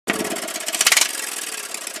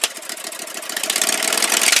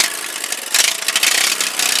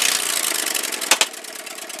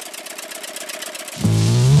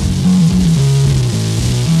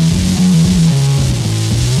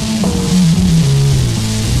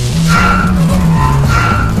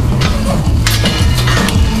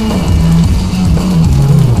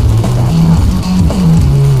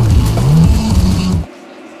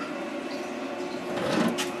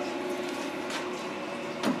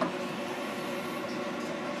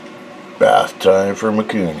Bath time for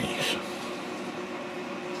McCoonies.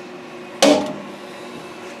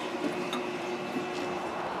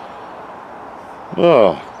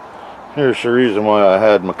 Well, here's the reason why I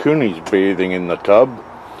had McCoonies bathing in the tub.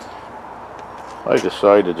 I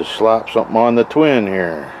decided to slap something on the twin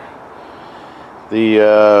here.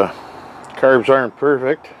 The carbs aren't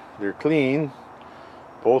perfect. They're clean.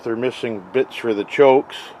 Both are missing bits for the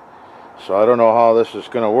chokes. So I don't know how this is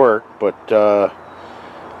going to work, but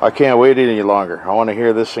I can't wait any longer. I want to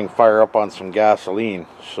hear this thing fire up on some gasoline.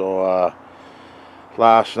 So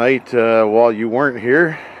last night, while you weren't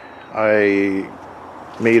here, I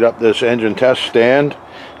made up this engine test stand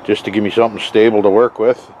just to give me something stable to work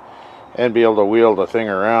with and be able to wheel the thing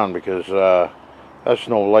around, because that's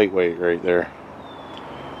no lightweight right there.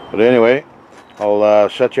 But anyway, I'll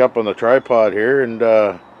set you up on the tripod here and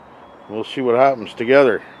we'll see what happens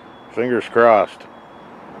together. Fingers crossed.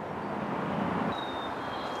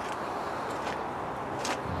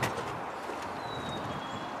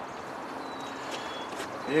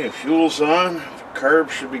 Okay, fuel's on. The carb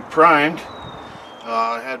should be primed.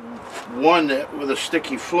 I had one that with a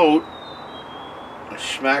sticky float. I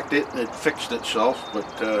smacked it and it fixed itself,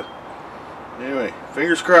 but anyway,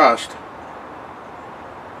 fingers crossed.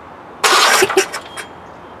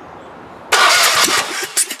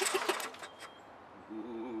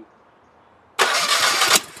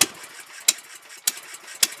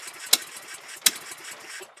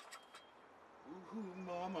 Ooh,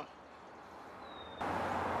 mama.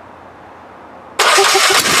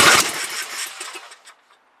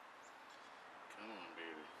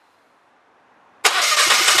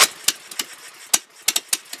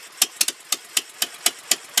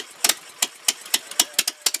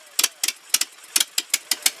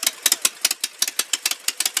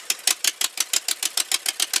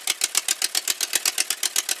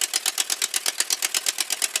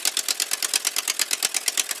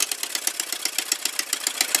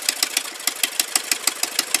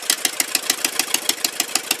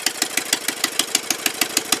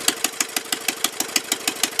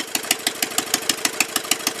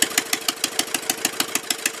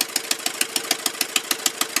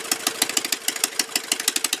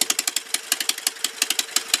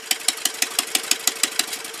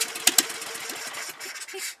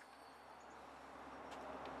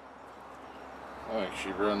 I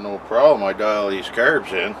should run no problem. I dial these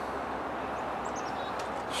carbs in.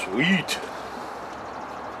 Sweet.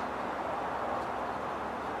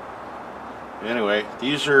 Anyway,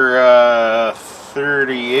 these are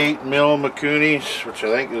 38 mil McCoonies, which I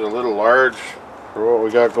think is a little large for what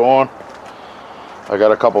we got going. I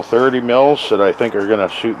got a couple 30 mils that I think are going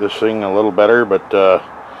to suit this thing a little better, but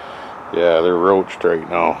yeah, they're roached right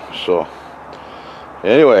now. So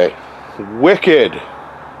anyway, wicked.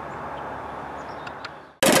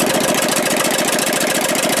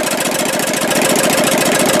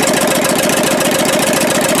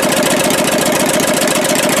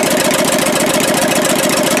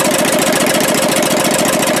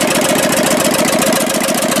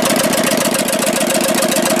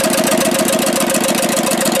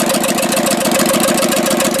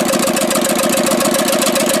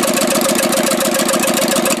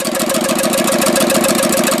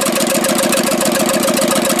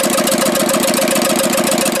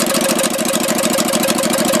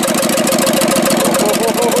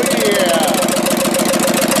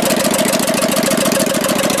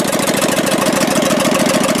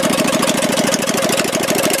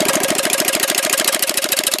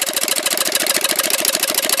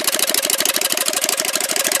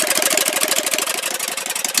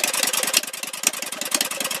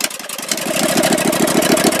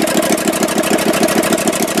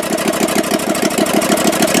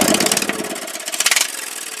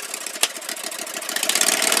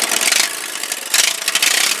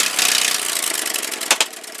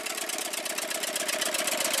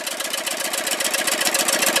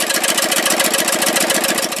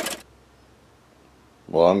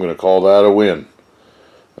 Well, I'm going to call that a win.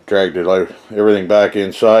 I dragged it like everything back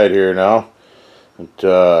inside here now. But,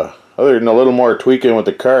 other than a little more tweaking with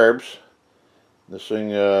the carbs, this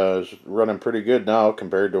thing is running pretty good now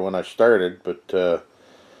compared to when I started. But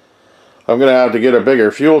I'm going to have to get a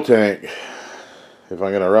bigger fuel tank if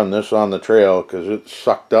I'm going to run this on the trail, because it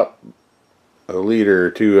sucked up a liter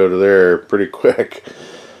or two out of there pretty quick.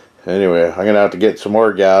 Anyway, I'm going to have to get some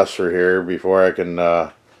more gas for here before I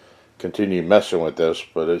can continue messing with this,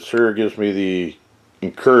 but it sure gives me the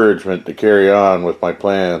encouragement to carry on with my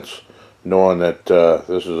plans, knowing that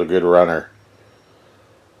this is a good runner.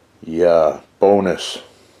 Yeah, bonus.